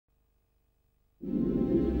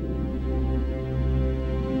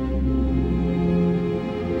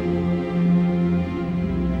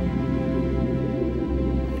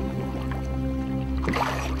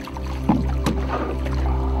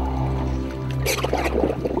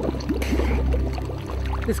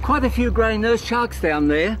There's quite a few greynurse sharks down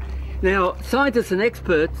there. Now, scientists and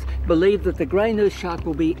experts believe that the greynurse shark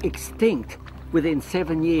will be extinct within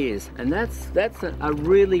 7 years, and that's a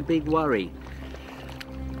really big worry.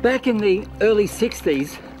 Back in the early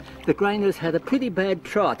 60s, the greynurse had a pretty bad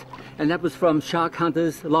trot, and that was from shark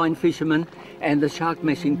hunters, line fishermen, and the shark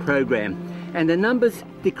meshing program. And the numbers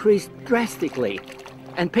decreased drastically,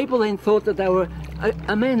 and people then thought that they were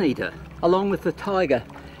a man-eater, along with the tiger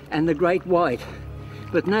and the great white.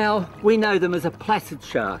 But now we know them as a placid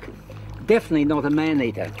shark, definitely not a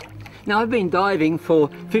man-eater. Now, I've been diving for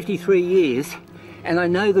 53 years, and I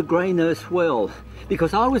know the greynurse well,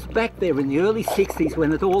 because I was back there in the early 60s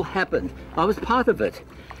when it all happened. I was part of it,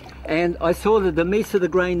 and I saw the demise of the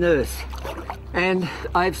greynurse. And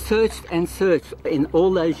I've searched and searched in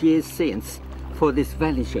all those years since for this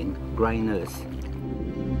vanishing greynurse.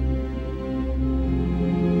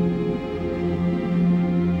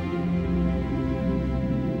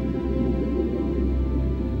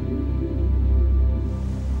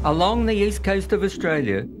 Along the east coast of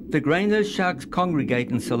Australia, the greynurse sharks congregate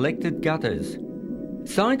in selected gutters.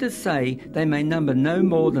 Scientists say they may number no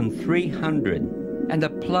more than 300 and are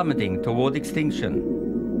plummeting toward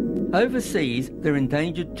extinction. Overseas, they're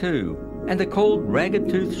endangered too, and are called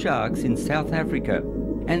ragged-toothed sharks in South Africa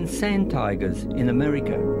and sand tigers in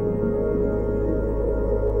America.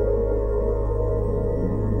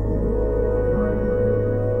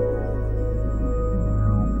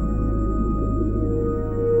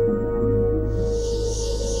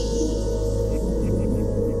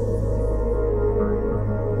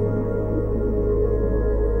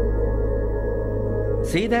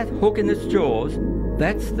 See that hook in its jaws?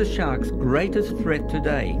 That's the shark's greatest threat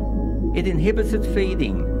today. It inhibits its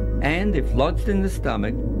feeding, and if lodged in the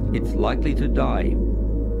stomach, it's likely to die.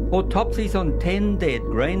 Autopsies on 10 dead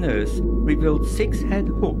greynurse revealed 6 had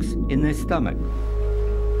hooks in their stomach.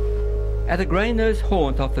 At a greynurse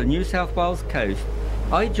haunt off the New South Wales coast,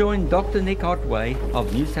 I joined Dr. Nick Otway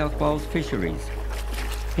of New South Wales Fisheries.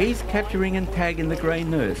 He's capturing and tagging the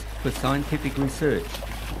greynurse for scientific research.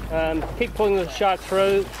 Keep pulling the shark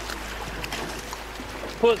through.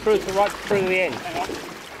 Pull it through to right through to the end.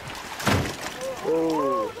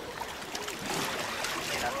 Ooh.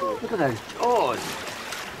 Look at those jaws.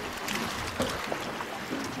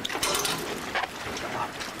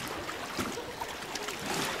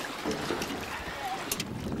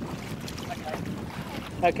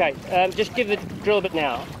 Okay, just give the drill a bit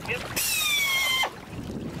now. Yep.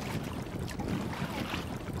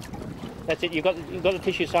 That's it, you've got the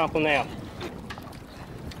tissue sample now.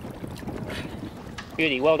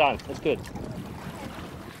 Beauty, well done, that's good.